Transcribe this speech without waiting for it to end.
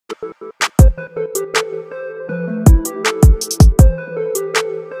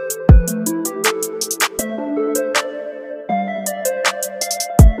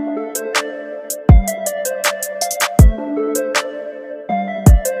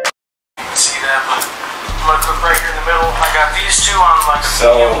got these two on like a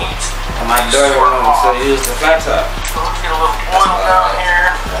medium heat. My daughter wants to use the flat top. So let's get a little oil down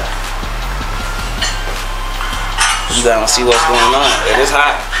here. You gotta see what's going on. It is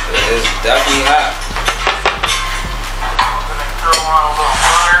hot. It is definitely hot. Then I throw on a little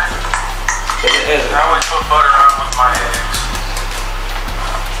butter. I always put butter on with my eggs.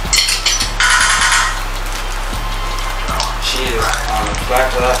 She is on the flat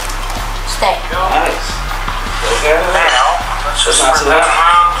top. Stay. Nice. Okay. Now, let's just spread that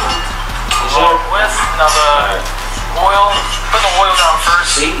around with now the oil. Put the oil down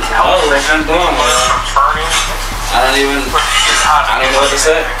first. See? Oh, what you doing, man? Burning. I don't even know what to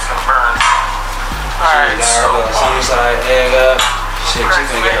say. It's gonna burn. Alright, so sunny side egg up. Shit, she's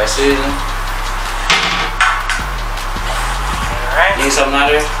gonna get her season. Alright. Need something out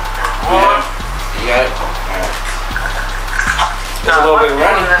there? Yeah. You got it? Alright. It's a little bit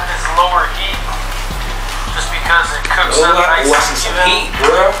runny. It's lower heat. Just because it cooks up nice and some even. heat,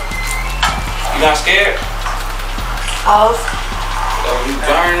 bro. You not scared? Of? Oh, you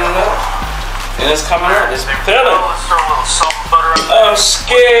burning it up. And it's coming up. It's filling. Let's throw a little salt and butter on I'm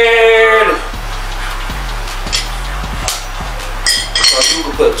scared. So you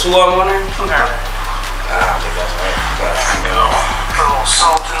can put 2 of them on there? Alright. I think that's right. There we go. Put a little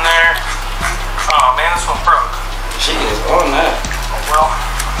salt in there. Oh man, this one broke. She is on that. Oh well.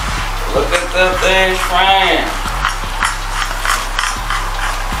 Look at the thing frying.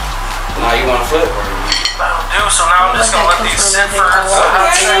 Now you want to flip or? That'll do. So now I'm just gonna let these sit for a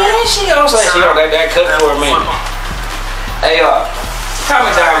second. She don't say she don't let that cook for a minute. Hey y'all,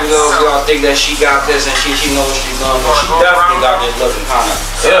 comment down below if y'all think that she got this and she knows what she's doing, but she definitely got this looking kind of.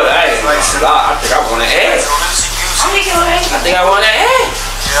 Hey, I think I want an egg. I think I want an egg.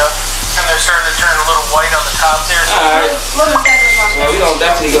 Yeah, and they're starting to turn a little white on the top there. So alright. Well, we don't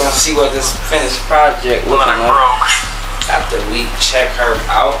definitely gonna see what this finished project looking like after we check her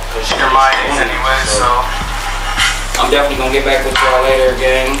out. You're my eggs anyway, so. I'm definitely gonna get back with y'all later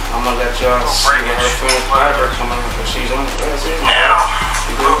again. I'm gonna let y'all see what her finished project coming up when she's on it. Now,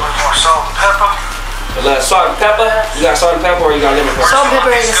 a little bit more salt and pepper. Salt and pepper? You got salt and pepper or you got lemon pepper? Salt and pepper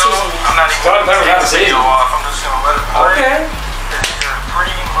and a seasoning. I'm not even salt and pepper got a seasoning. I'm just gonna let it break. Okay. They're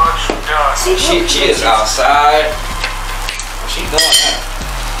pretty much done. She is outside. She's done that.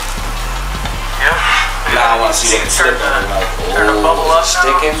 Yep. Now I want to see what it's sticking like. Oh, it's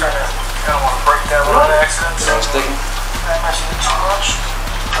sticking. I don't want to break that one on accident. It's sticking. Not messing it too much.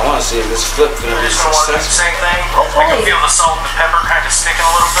 I want to see if this flip gonna be successful. Same thing. I can feel the salt and the pepper kind of sticking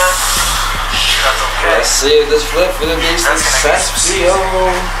a little bit. That's okay. Let's see if this flip gonna be successful.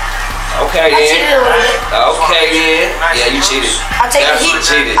 Okay then. Okay then. Yeah, you cheated. I'll take the heat.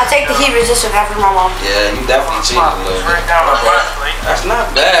 I'll take the heat resistant after my mom. Yeah, you definitely cheated a little bit. That's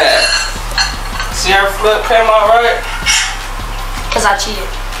not bad. See her flip came out right? Cause I cheated.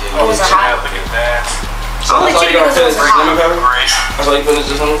 Yeah, it was hot. Look at that. So that's all you gonna finish this lemon pepper? That's all you finish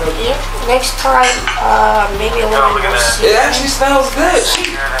this lemon pepper? Yep. Next time, maybe a little bit more. It actually smells good.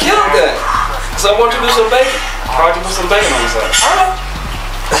 She killed that. So I want you to do some bacon. Why don't you put some bacon on the side? Alright.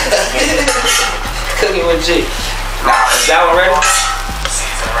 Cooking with G. Now, is that one ready?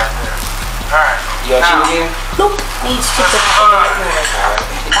 Season right there. Alright. You gonna cheat again? Nope. Needs to cook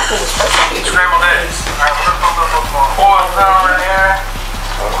scrambled eggs. Alright, we're gonna put a little more oil down right here.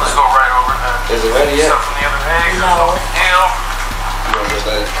 Let's go right over the Is it ready yet? stuff from the other eggs. No. Deal. You gonna just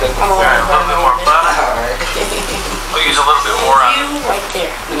let it cook? Alright, a little bit more butter. Alright. We'll use a little bit more on you right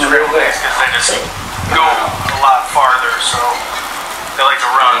there. the scrambled eggs because they just go a lot farther, so they like to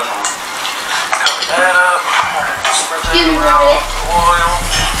run. Cover that up. Spread that around with the oil.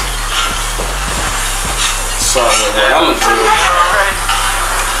 So what I'm gonna do,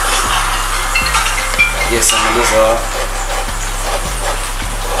 get some of this off.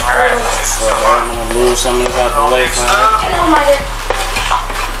 Alright. So I'm gonna move some of this out the way from it. I don't mind it.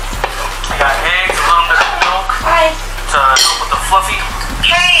 I got eggs, a little bit of milk to help with the fluffy.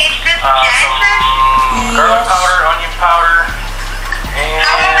 Some garlic powder, onion powder, and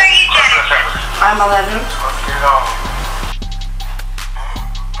a little bit of pepper. I'm 11. Let's get it on.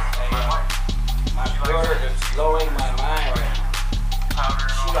 My daughter is blowing my mind right now.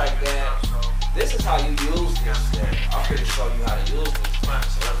 She like that. This is how you use this thing. I'm going to show you how to use this thing.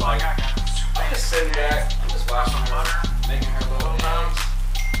 So it's like, I'm just sitting back, I'm just watching her, making her little eggs,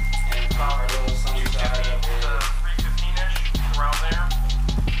 and her little sunny side up there. 315-ish, around there.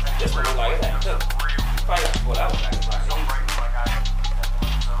 This one look like it ain't cooked. Probably got to pull that one back. It's like, So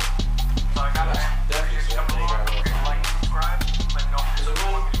I got it. definitely Coming along. Don't forget to like and subscribe. Let me know if there's a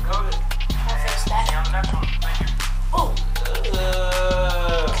one you go to. I'll fix that. See you on the next one. Thank you. Oh,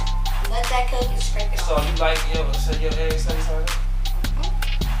 let that cook. can scrape it So off. you like your eggs like that?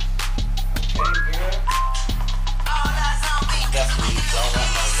 Okay, girl. Definitely don't want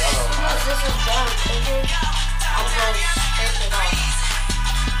no yellow. Because this is done cooking, I'm going to scrape it off.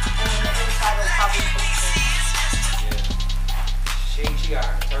 And then the inside will probably cook too. Yeah. She got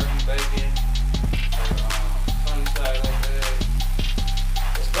her turkey bacon, her sunny side up there.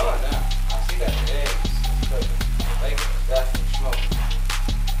 It's done now. I see that the eggs is cooking. The bacon is definitely smoking.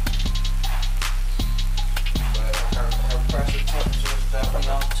 But her pressure temperature is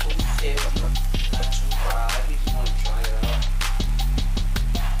definitely on 250, not too high. You just want to try it out.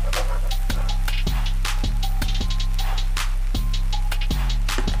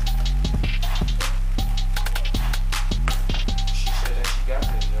 She said that she got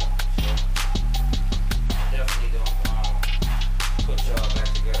this, yo. So definitely gonna put y'all back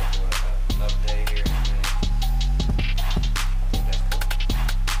together for another day here in a minute. I think that's cool.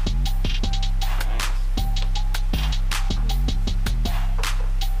 Nice.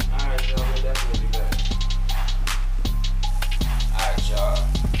 Alright, y'all, we'll definitely be back. Alright, y'all.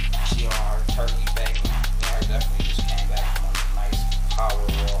 She on her turkey bacon. Me and her definitely just came back from a nice power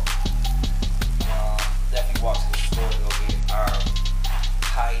walk. Definitely walked to the store to go get our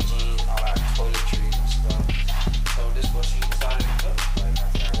hygiene, all our toiletries and stuff. So this is what she decided to cook. Like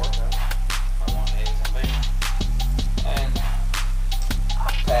after that workout, I want eggs and bacon. And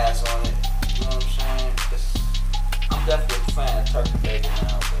I pass on it. You know what I'm saying? I'm definitely a fan of turkey bacon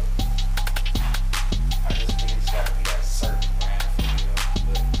now, but I just think it's gotta be that certain brand for me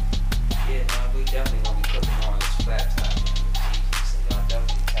though. But yeah, man, we definitely gonna be cooking on this flat